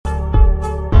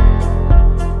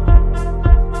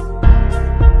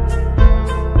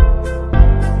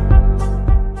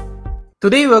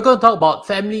Today, we're going to talk about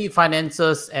family,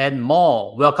 finances, and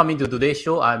more. Welcome into today's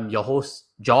show. I'm your host,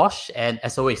 Josh, and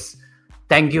as always,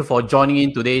 thank you for joining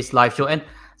in today's live show. And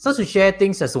just to share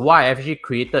things as to why I've actually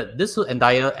created this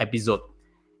entire episode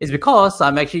is because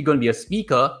I'm actually going to be a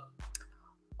speaker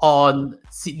on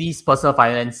Sydney's Personal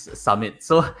Finance Summit.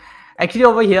 So actually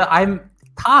over here, I'm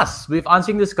tasked with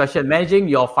answering this question, managing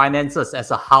your finances as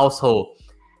a household.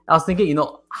 I was thinking,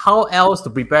 how else to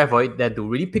prepare for it than to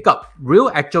really pick up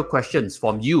real actual questions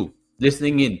from you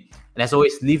listening in. And as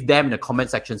always, leave them in the comment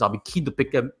sections. I'll be keen to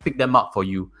pick them up for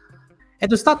you. And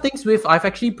to start things with, I've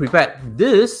actually prepared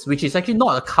this, which is actually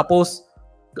not a couple's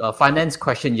finance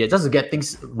question yet, just to get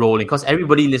things rolling. Because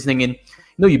everybody listening in,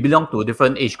 you belong to a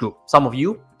different age group. Some of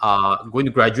you are going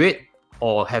to graduate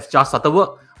or have just started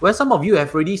work, where some of you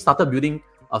have already started building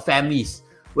families,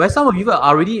 where some of you are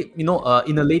already, in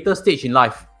a later stage in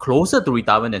life, closer to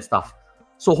retirement and stuff.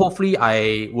 So hopefully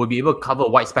I will be able to cover a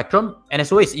wide spectrum. And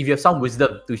as always, if you have some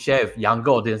wisdom to share with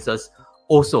younger audiences,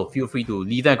 also feel free to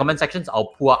leave them in the comment sections. I'll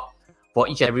pull up for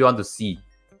each and everyone to see.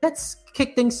 Let's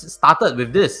kick things started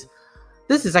with this.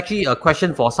 This is actually a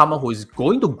question for someone who is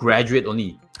going to graduate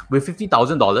only with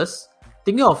 $50,000,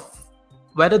 thinking of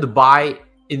whether to buy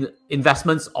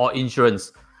investments or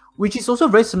insurance, which is also a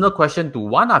very similar question to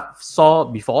one I saw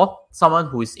before. Someone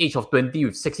who is age of 20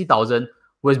 with 60,000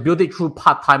 who has built it through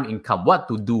part-time income. What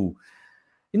to do?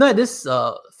 At this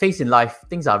phase in life,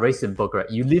 things are very simple,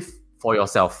 correct? You live for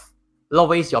yourself. A lot of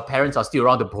ways, your parents are still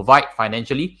around to provide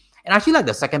financially. And I actually like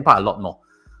the second part a lot more.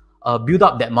 Build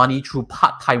up that money through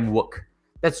part-time work.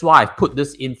 That's why I've put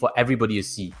this in for everybody to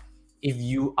see. If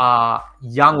you are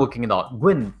young working it out, go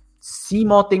and see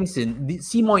more things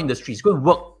see more industries, go and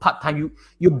work part-time.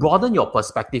 You broaden your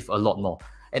perspective a lot more.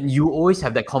 And you always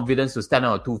have that confidence to stand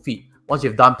on your 2 feet once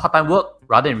you've done part-time work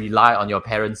rather than rely on your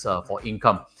parents for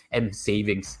income and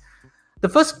savings. The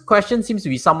first question seems to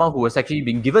be someone who has actually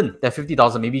been given that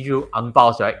 50,000 maybe through ang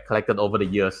paos, right, collected over the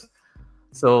years.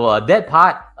 So that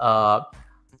part,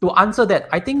 to answer that,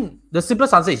 I think the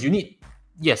simplest answer is you need,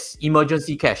 yes,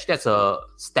 emergency cash. That's a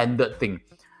standard thing.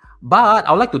 But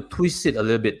I would like to twist it a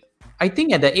little bit. I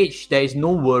think at that age, there is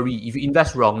no worry if you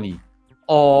invest wrongly,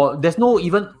 or there's no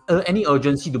even any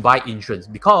urgency to buy insurance,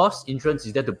 because insurance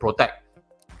is there to protect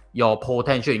your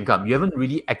potential income. You haven't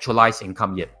really actualized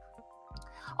income yet.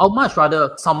 I'd much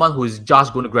rather someone who is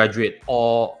just going to graduate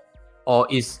or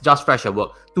is just fresh at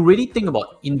work to really think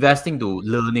about investing to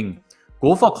learning.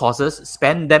 Go for courses,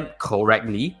 spend them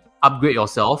correctly, upgrade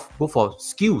yourself, go for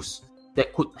skills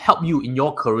that could help you in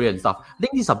your career and stuff. I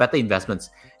think these are better investments.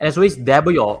 And as always,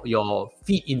 dabble your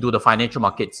feet into the financial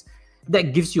markets.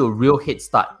 That gives you a real head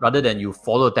start rather than you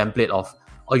follow a template of,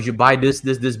 you should buy this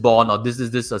bond or this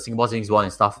Singapore savings bond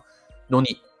and stuff. No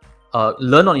need.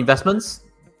 Learn on investments.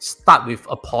 Start with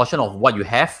a portion of what you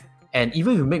have. And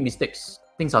even if you make mistakes,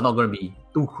 things are not going to be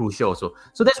too crucial also.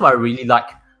 So that's what I really like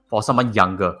for someone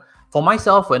younger. For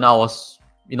myself, when I was,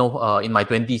 in my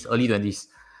 20s, early 20s,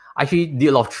 I actually did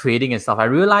a lot of trading and stuff. I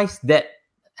realized that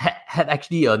had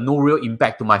actually no real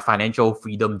impact to my financial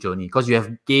freedom journey, because you have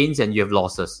gains and you have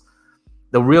losses.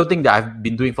 The real thing that I've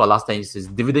been doing for the last 10 years is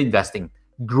dividend investing,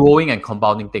 growing and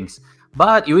compounding things.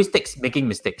 But it always takes making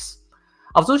mistakes.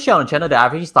 I've also shared on the channel that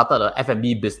I've actually started an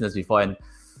F&B business before, and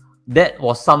that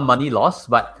was some money lost.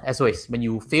 But as always, when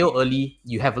you fail early,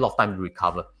 you have a lot of time to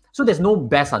recover. So there's no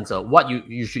best answer what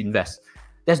you should invest.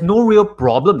 There's no real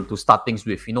problem to start things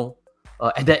with,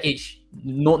 at that age,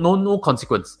 no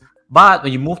consequence. But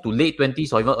when you move to late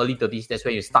 20s or even early 30s, that's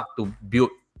where you start to build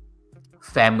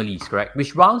families, correct?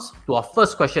 Which rounds to our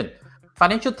first question.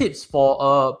 Financial tips for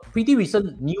a pretty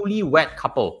recent newlywed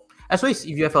couple. As always,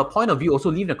 if you have a point of view,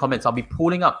 also leave in the comments. I'll be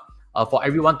pulling up for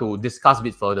everyone to discuss a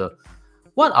bit further.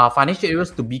 What are financial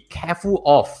areas to be careful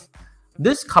of?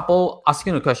 This couple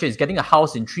asking the question is getting a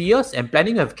house in 3 years and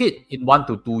planning to have a kid in 1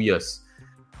 to 2 years.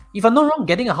 If I'm not wrong,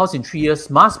 getting a house in 3 years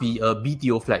must be a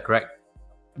BTO flat, correct?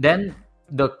 Then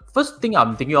the first thing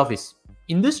I'm thinking of is,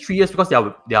 in this 3 years, because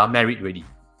they are married already,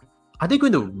 are they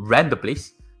going to rent the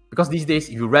place? Because these days,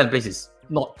 if you rent a place, it's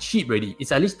not cheap already.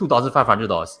 It's at least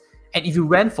 $2,500. And if you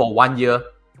rent for 1 year,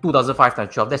 2,500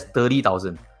 times 12, that's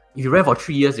 30,000. If you rent for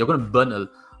 3 years, you're going to burn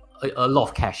a lot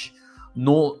of cash.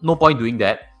 No point doing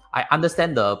that. I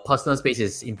understand the personal space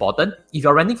is important. If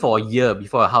you're renting for a year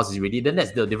before a house is ready, then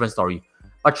that's the different story.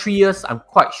 But 3 years, I'm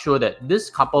quite sure that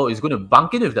this couple is going to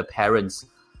bunk in with the parents,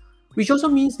 which also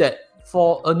means that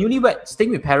for a newlywed staying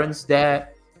with parents, there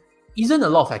isn't a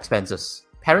lot of expenses.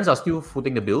 Parents are still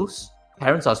footing the bills.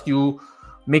 Parents are still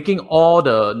making all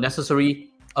the necessary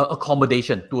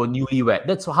accommodation to a newlywed.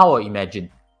 That's how I imagine.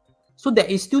 So there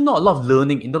is still not a lot of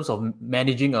learning in terms of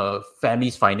managing a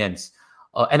family's finance.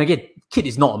 And again, kid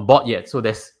is not on board yet, so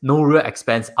there's no real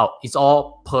expense out. It's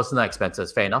all personal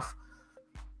expenses, fair enough.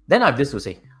 Then I have this to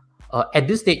say. At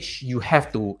this stage, you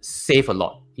have to save a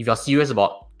lot. If you're serious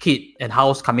about kid and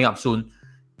house coming up soon,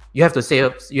 you have to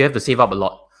save up a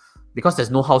lot. Because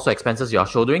there's no household expenses you are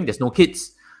shouldering, there's no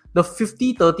kids. The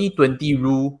 50-30-20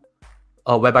 rule,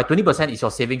 whereby 20% is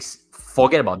your savings,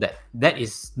 forget about that. That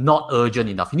is not urgent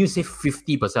enough. You need to save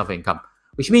 50% of your income.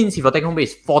 Which means if your take-home pay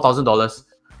is $4,000,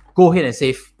 go ahead and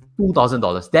save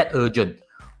 $2,000. That urgent.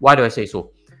 Why do I say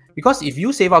so? Because if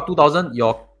you save out $2,000,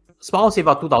 your spouse save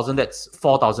out $2,000, that's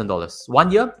 $4,000.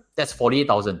 1 year, that's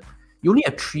 $48,000. You only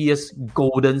have 3 years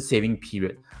golden saving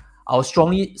period. I would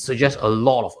strongly suggest a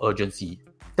lot of urgency.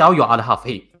 Tell your other half,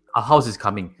 hey, our house is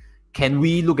coming. Can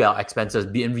we look at our expenses?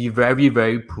 Be very,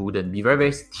 very prudent. Be very,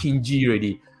 very stingy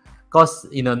already. Because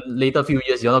in a later few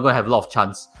years, you're not going to have a lot of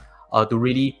chance to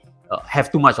really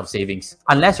have too much of savings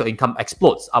unless your income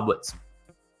explodes upwards.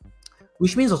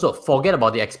 Which means also forget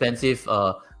about the expensive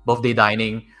birthday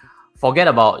dining. Forget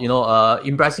about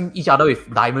impressing each other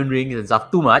with diamond rings and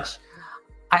stuff too much.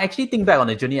 I actually think back on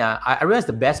the journey. I realized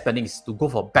the best spending is to go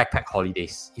for backpack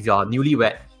holidays. If you are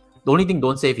newlywed, the only thing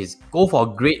don't save is go for a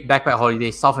great backpack holiday,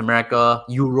 South America,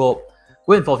 Europe.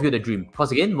 Go and fulfill the dream.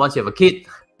 Because again, once you have a kid,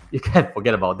 you can't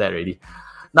forget about that already.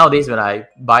 Nowadays, when I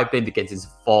buy plane tickets, it's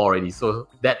 4 already, so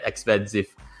that expensive.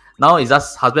 Now it's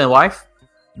just husband and wife.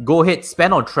 Go ahead,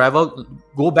 spend on travel,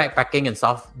 go backpacking and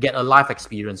stuff, get a life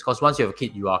experience. Because once you have a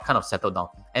kid, you are kind of settled down.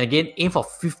 And again, aim for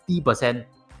 50%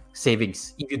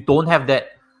 savings. If you don't have that,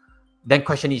 then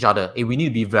question each other. Hey, we need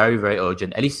to be very, very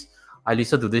urgent. At least I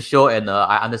listen to this show and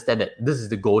I understand that this is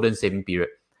the golden saving period.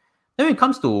 Then when it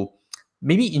comes to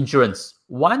maybe insurance,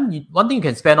 one thing you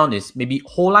can spend on is maybe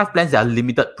whole life plans that are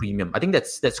limited premium. I think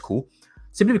that's cool.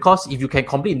 Simply because if you can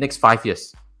complete the next 5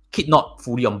 years, kid not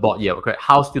fully on board yet, okay,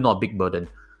 house still not a big burden.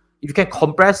 If you can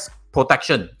compress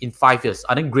protection in 5 years,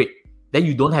 I think great. Then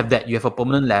you don't have that. You have a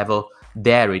permanent level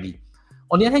there already.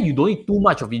 On the other hand, you don't need too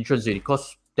much of insurance already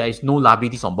because there is no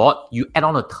liabilities on board. You add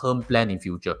on a term plan in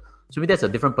future. So maybe that's a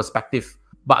different perspective.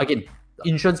 But again, the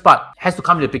insurance part has to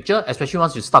come into the picture, especially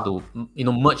once you start to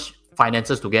merge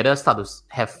finances together, start to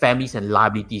have families and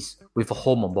liabilities with a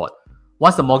home on board.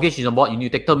 Once the mortgage is on board, you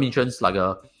need to take term insurance like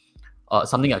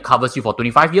something that covers you for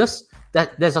 25 years.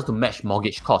 That's just to match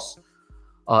mortgage costs.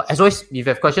 As always, if you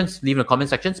have questions, leave in the comment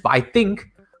sections. But I think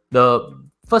the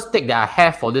first take that I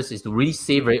have for this is to really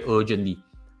save very urgently.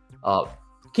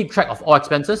 Keep track of all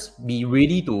expenses. Be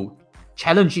ready to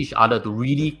challenge each other to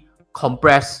really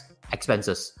compress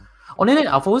expenses. On the other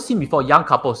hand, I've also seen before young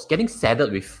couples getting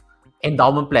saddled with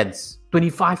endowment plans,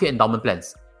 25-year endowment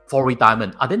plans for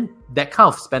retirement. Then that kind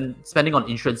of spending on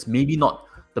insurance maybe not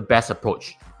the best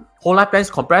approach. Whole life plans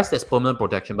compressed, that's permanent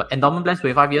protection. But endowment plans,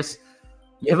 25 years,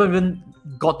 you haven't even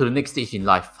got to the next stage in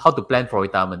life, how to plan for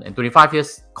retirement. And 25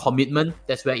 years commitment,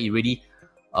 that's where it really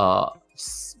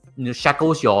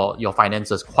shackles your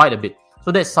finances quite a bit.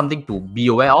 So that's something to be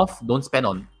aware of. Don't spend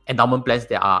on endowment plans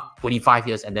that are 25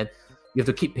 years and then you have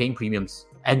to keep paying premiums.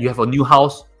 And you have a new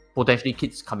house, potentially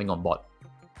kids coming on board.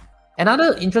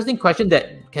 Another interesting question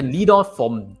that can lead off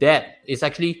from that is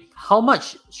actually how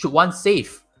much should one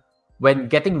save when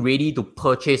getting ready to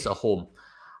purchase a home?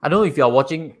 I don't know if you are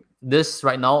watching this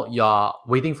right now, you are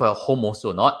waiting for a home also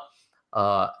or not.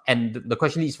 And the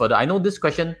question leads further. I know this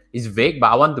question is vague,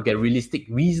 but I want to get realistic,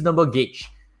 reasonable gauge.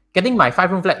 Getting my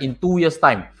 5-room flat in 2 years'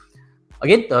 time.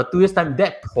 Again, 2 years' time,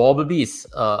 that probably is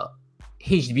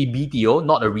HDB BTO,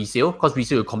 not a resale, because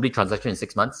resale is a complete transaction in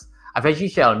 6 months. I've actually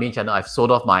shared on the main channel, I've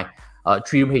sold off my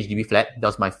 3-room HDB flat. That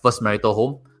was my first marital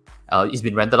home. It's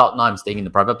been rented out. Now I'm staying in the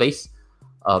private place.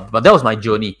 But that was my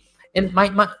journey. And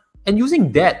and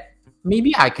using that,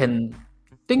 maybe I can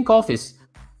think of is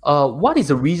what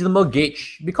is a reasonable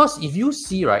gauge? Because if you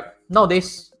see, right,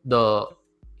 nowadays, the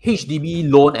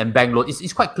HDB loan and bank loan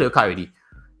is quite clear-cut already.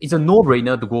 It's a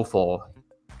no-brainer to go for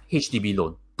HDB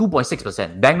loan,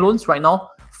 2.6%. Bank loans right now,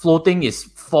 floating is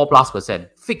 4+%.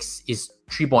 Fixed is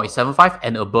 3.75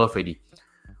 and above already.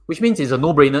 Which means it's a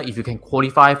no-brainer if you can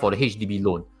qualify for the HDB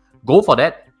loan. Go for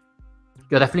that.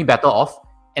 You're definitely better off.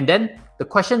 And then the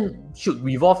question should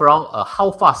revolve around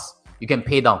how fast you can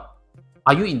pay down.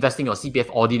 Are you investing your CPF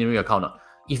ordinary account?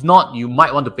 If not, you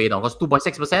might want to pay down because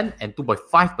 2.6% and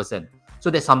 2.5%. So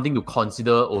that's something to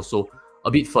consider also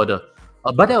a bit further.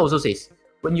 But that also says,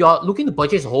 when you are looking to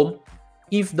purchase a home,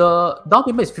 if the down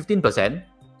payment is 15%,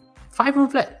 5-room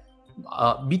flat,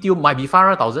 BTO might be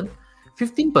 500,000.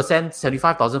 15%,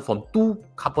 75,000 from 2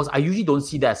 couples, I usually don't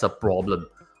see that as a problem.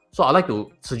 So I'd like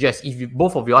to suggest, if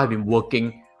both of you all have been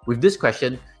working with this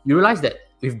question, you realize that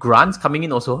with grants coming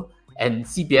in also, and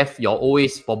CPF, you're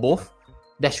always for both,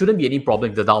 there shouldn't be any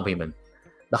problem with the down payment.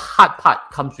 The hard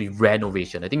part comes with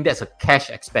renovation. I think that's a cash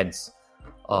expense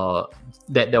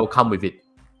that will come with it.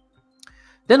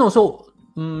 Then also,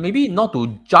 maybe not to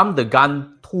jump the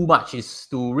gun too much is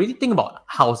to really think about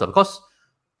house, because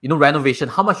renovation,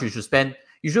 how much you should spend.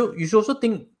 You should also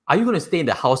think, are you going to stay in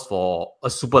the house for a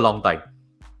super long time?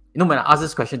 When I ask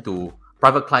this question to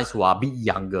private clients who are a bit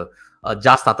younger,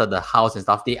 just started the house and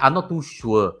stuff, they are not too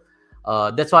sure.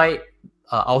 That's why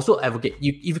I also advocate,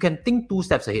 if you can think 2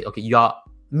 steps ahead, okay,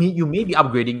 you may be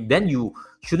upgrading, then you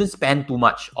shouldn't spend too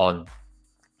much on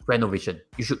renovation.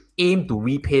 You should aim to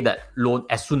repay that loan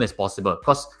as soon as possible,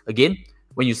 because again,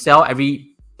 when you sell,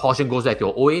 every portion goes back to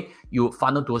your OA, you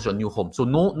funnel towards your new home. So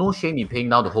no shame in paying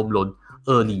down the home loan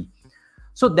early.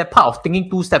 So that part of thinking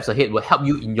 2 steps ahead will help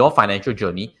you in your financial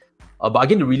journey. But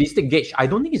again, the realistic gauge, I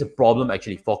don't think it's a problem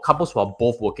actually for couples who are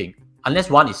both working. Unless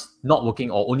one is not working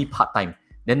or only part-time,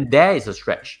 then there is a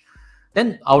stretch.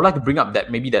 Then I would like to bring up that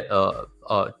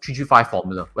 335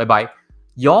 formula, whereby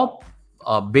your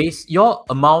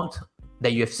amount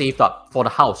that you have saved up for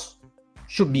the house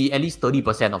should be at least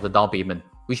 30% of the down payment,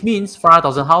 which means for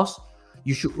 500,000 house,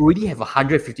 you should already have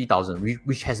 150,000,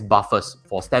 which has buffers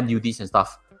for stamp duties and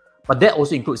stuff. But that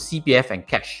also includes CPF and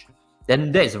cash.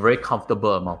 Then that is a very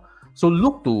comfortable amount. So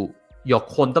look to your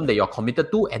quantum that you're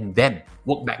committed to and then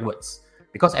work backwards,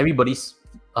 because everybody's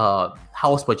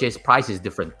house purchase price is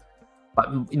different. But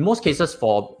in most cases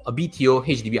for a BTO,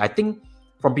 HDB, I think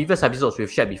from previous episodes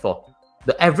we've shared before,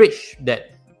 the average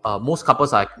that most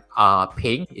couples are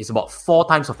paying is about 4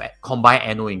 times of combined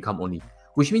annual income only,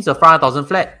 which means a 500,000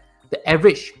 flat, the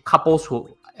average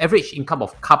income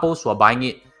of couples who are buying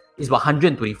it is about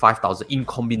 125,000 in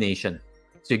combination.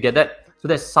 So you get that? So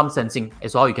there's some sensing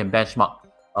as well you can benchmark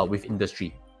with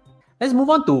industry. Let's move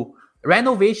on to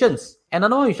renovations. And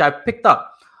another one which I picked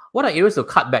up, what are areas to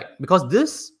cut back? Because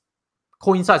this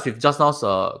coincides with just now's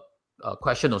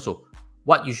question also.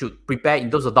 What you should prepare in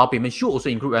terms of down payment should also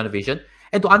include renovation.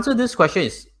 And to answer this question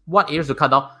is, what areas to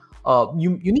cut down?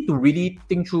 You need to really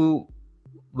think through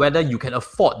whether you can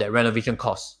afford that renovation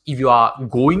cost. If you are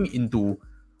going into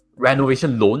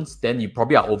renovation loans, then you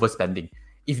probably are overspending.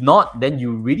 If not, then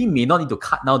you really may not need to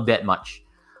cut down that much.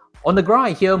 On the ground,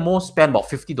 I hear most spend about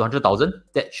 50 to 100,000.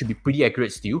 That should be pretty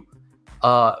accurate still.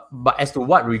 But as to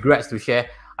what regrets to share,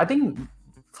 I think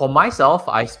for myself,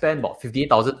 I spent about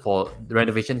 58,000 for the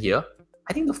renovation here.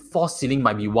 I think the false ceiling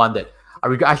might be one that I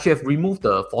regret. I should have removed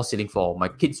the false ceiling for my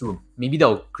kids' room. Maybe that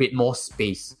will create more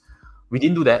space. We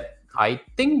didn't do that. I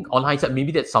think on hindsight,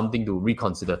 maybe that's something to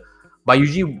reconsider. But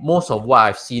usually, most of what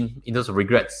I've seen in terms of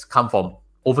regrets come from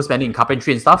overspending in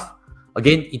carpentry and stuff.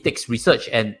 Again, it takes research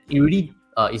and it really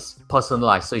is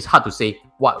personalized. So it's hard to say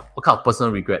what kind of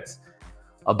personal regrets.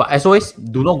 But as always,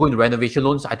 do not go into renovation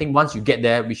loans. I think once you get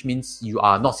there, which means you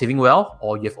are not saving well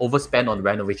or you have overspent on the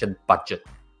renovation budget.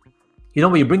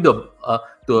 When you bring to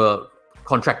a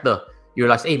contractor, you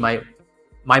realize, hey, my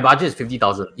budget is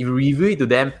 50,000. If you review it to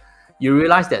them, you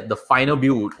realize that the final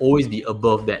bill would always be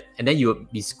above that, and then you'll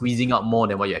be squeezing out more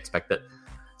than what you expected.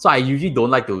 So I usually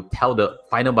don't like to tell the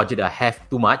final budget that I have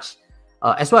too much,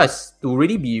 as well as to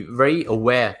really be very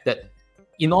aware that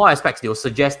in all aspects, they'll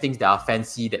suggest things that are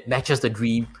fancy, that matches the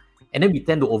dream, and then we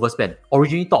tend to overspend.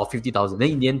 Originally thought of 50,000, then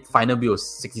in the end, final bill was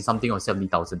 60 something or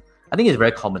 70,000. I think it's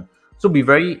very common. So be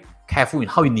very careful in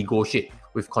how you negotiate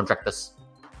with contractors.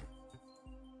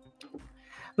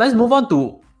 Let's move on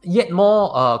to yet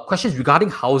more questions regarding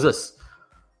houses.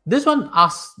 This one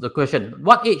asks the question,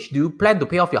 what age do you plan to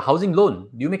pay off your housing loan?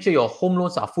 Do you make sure your home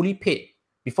loans are fully paid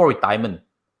before retirement?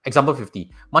 Example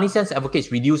 50. Money Sense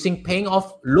advocates reducing paying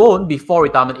off loan before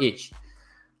retirement age.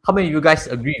 How many of you guys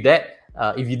agree with that?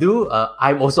 If you do,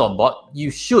 I'm also on board.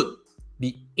 You should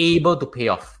be able to pay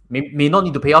off. May not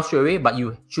need to pay off straight away, but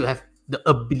you should have the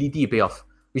ability to pay off,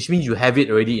 which means you have it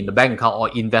already in the bank account or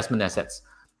investment assets.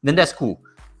 Then that's cool.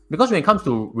 Because when it comes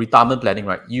to retirement planning,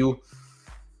 right, you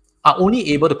are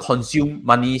only able to consume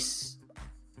monies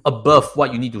above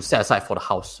what you need to set aside for the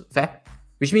house. Fair?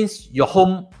 Which means your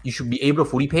home, you should be able to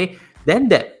fully pay. Then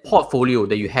that portfolio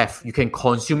that you have, you can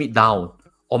consume it down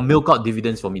or milk out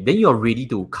dividends from it. Then you're ready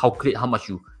to calculate how much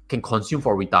you can consume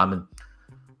for retirement.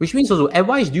 Which means also, at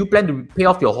what age do you plan to pay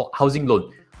off your housing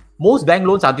loan? Most bank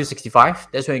loans are until 65.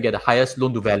 That's when you get the highest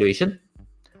loan to valuation.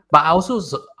 But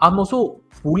I'm also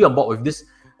fully on board with this,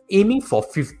 aiming for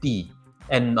 50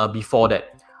 and before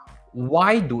that.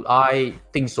 Why do I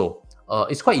think so?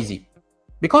 It's quite easy.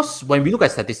 Because when we look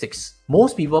at statistics,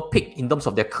 most people peak in terms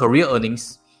of their career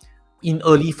earnings in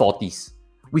early 40s.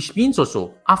 Which means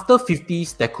also, after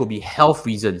 50s, there could be health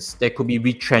reasons, there could be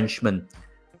retrenchment,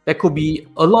 there could be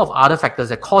a lot of other factors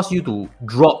that cause you to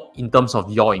drop in terms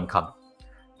of your income.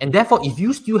 And therefore, if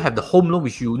you still have the home loan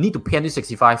which you need to pay until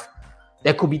 65,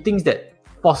 there could be things that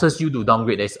forces you to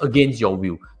downgrade that's against your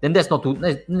will. Then that's not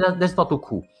too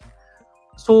cool.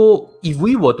 So if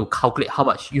we were to calculate how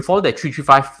much, you follow that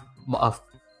 335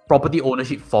 property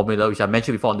ownership formula, which I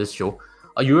mentioned before on this show,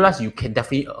 you realize you can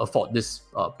definitely afford this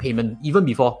payment even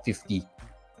before 50.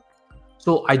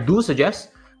 So I do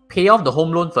suggest pay off the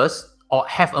home loan first, or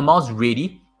have amounts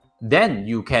ready. Then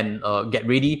you can get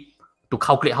ready to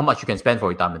calculate how much you can spend for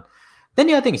retirement. Then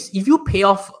the other thing is, if you pay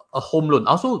off a home loan,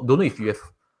 I also don't know if you have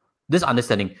this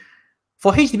understanding.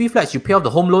 For HDB flats, you pay off the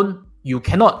home loan, you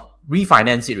cannot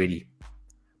refinance it really.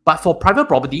 But for private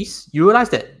properties, you realize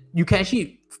that you can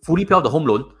actually fully pay off the home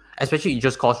loan, especially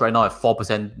interest cost right now at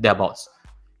 4% thereabouts.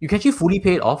 You can actually fully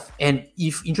pay it off, and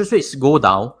if interest rates go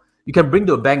down, you can bring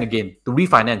to a bank again to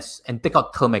refinance and take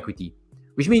out term equity,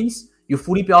 which means you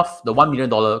fully pay off the $1 million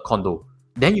condo.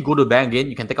 Then you go to the bank again,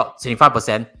 you can take out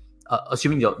 75%,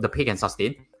 assuming the pay can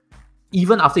sustain,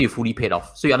 even after you fully paid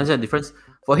off. So you understand the difference?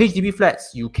 For HDB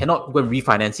flats, you cannot go and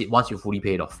refinance it once you fully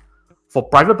paid off. For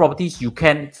private properties, you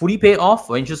can fully pay off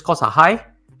when interest costs are high,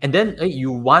 and then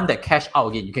you want that cash out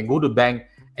again. You can go to the bank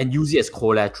and use it as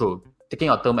collateral, taking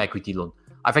out term equity loan.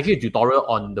 I've actually a tutorial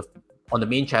on the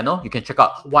main channel. You can check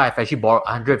out why I've actually borrowed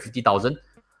 $150,000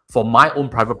 for my own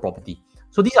private property.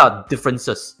 So these are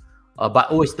differences, but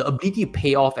always the ability to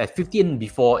pay off at 50 and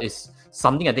before is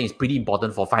something I think is pretty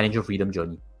important for financial freedom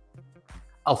journey.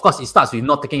 Of course, it starts with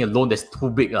not taking a loan that's too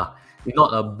big. If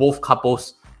not, both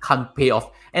couples can't pay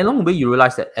off. And along the way, you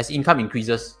realize that as income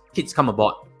increases, kids come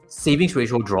about, savings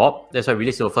ratio drop. That's why it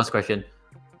relates to the first question.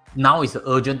 Now is the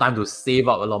urgent time to save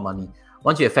up a lot of money.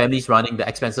 Once you have families running, the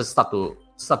expenses start to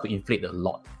inflate a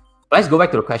lot. But let's go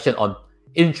back to the question on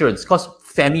insurance, because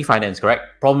family finance,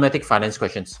 correct? Problematic finance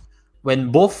questions.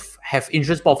 When both have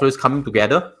insurance portfolios coming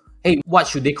together, hey, what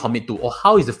should they commit to? Or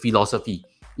how is the philosophy?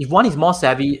 If one is more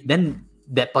savvy, then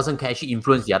that person can actually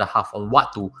influence the other half on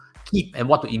what to keep and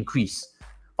what to increase.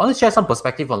 I want to share some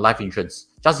perspective on life insurance,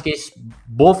 just in case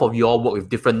both of you all work with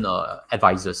different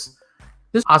advisors.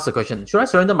 Just ask the question, should I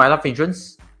surrender my life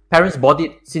insurance? Parents bought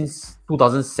it since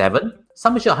 2007.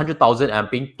 Sum assured 100,000 and I'm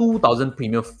paying 2,000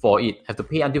 premium for it. Have to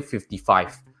pay until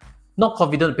 55. Not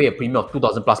confident to pay a premium of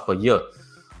 2,000 plus per year.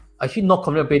 Actually, not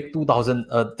confident to pay 2,000.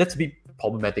 That's a bit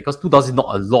problematic because 2,000 is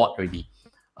not a lot already.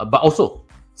 But also,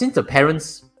 since the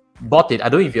parents bought it, I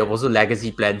don't know if you have also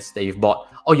legacy plans that you've bought,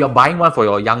 or you're buying one for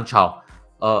your young child.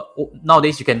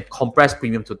 Nowadays, you can compress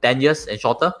premium to 10 years and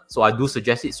shorter. So I do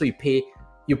suggest it. So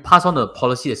you pass on a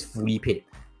policy that's fully paid.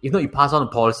 If not, you pass on a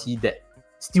policy that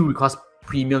still requires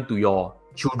premium to your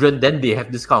children, then they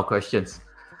have this kind of questions.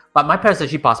 But my parents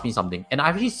actually passed me something, and I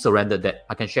actually surrendered that.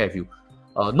 I can share with you.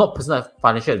 Not personal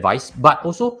financial advice, but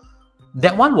also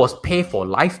that one was paid for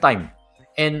lifetime.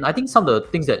 And I think some of the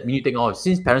things that we need to take note of,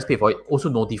 since parents pay for it, also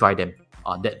notify them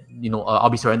that I'll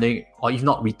be surrendering, or if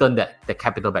not, return that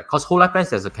capital back. Because whole life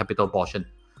plans, there's a capital portion.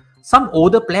 Some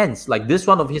older plans, like this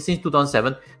one over here since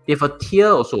 2007, they have a tier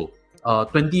also.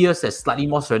 20 years has slightly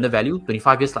more surrender value,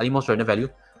 25 years slightly more surrender value.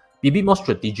 Be a bit more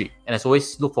strategic, and as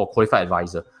always, look for a qualified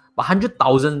advisor. But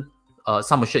 100,000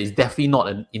 sum assured is definitely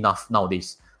not enough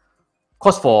nowadays.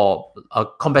 Because for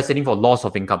compensating for loss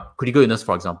of income, critical illness,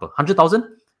 for example, 100,000.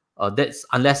 That's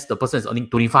unless the person is earning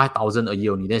 25,000 a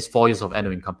year only. That's 4 years of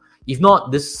annual income. If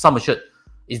not, this sum assured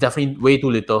is definitely way too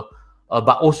little.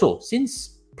 But also,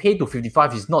 since pay to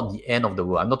 55 is not the end of the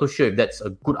world, I'm not too sure if that's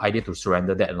a good idea to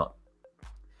surrender that or not.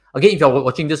 Again, if you're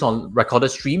watching this on recorded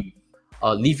stream,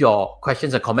 leave your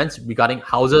questions and comments regarding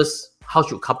houses, how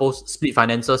should couples split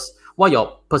finances, what are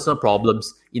your personal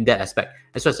problems in that aspect,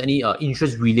 as well as any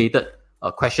interest-related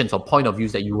questions or point of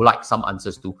views that you would like some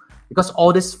answers to, because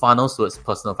all this funnels towards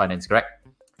personal finance, correct?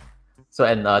 So,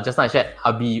 and just now I shared,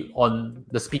 I'll be on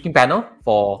the speaking panel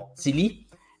for Seedly,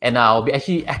 and I'll be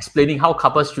actually explaining how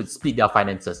couples should split their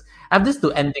finances. I have this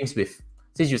to end things with,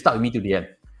 since you start with me to the end.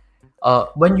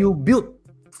 When you build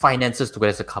finances together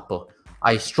as a couple,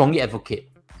 I strongly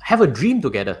advocate have a dream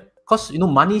together, because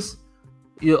money's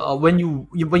when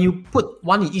you put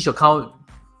one in each account,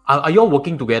 are you all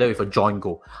working together with a joint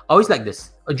goal? I always like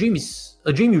this. A dream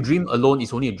you dream alone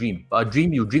is only a dream, but a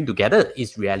dream you dream together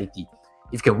is reality.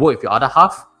 If you can work with your other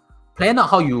half, plan out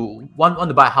how you want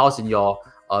to buy a house in your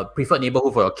preferred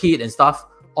neighborhood for your kid and stuff,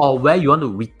 or where you want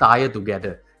to retire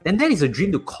together, then that is a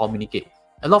dream to communicate.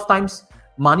 A lot of times,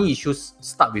 money issues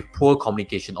start with poor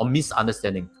communication or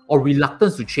misunderstanding or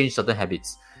reluctance to change certain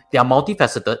habits. They are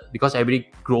multifaceted because everybody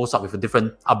grows up with a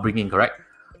different upbringing, correct?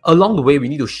 Along the way, we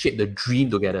need to shape the dream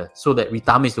together so that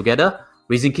retirement is together,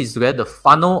 raising kids together, the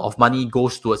funnel of money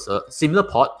goes towards a similar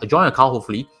pot, a joint account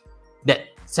hopefully, that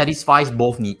satisfies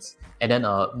both needs. and then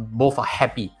both are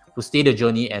happy to stay the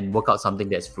journey and work out something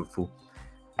that's fruitful.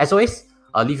 As always,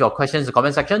 leave your questions in the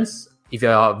comment sections. If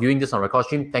you're viewing this on record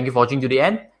stream, thank you for watching to the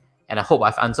end, and I hope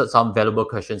I've answered some valuable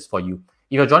questions for you.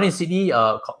 If you're joining Sydney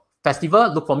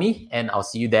Festival, look for me, and I'll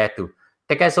see you there too.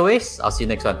 Take care as always. I'll see you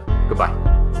next one. Goodbye.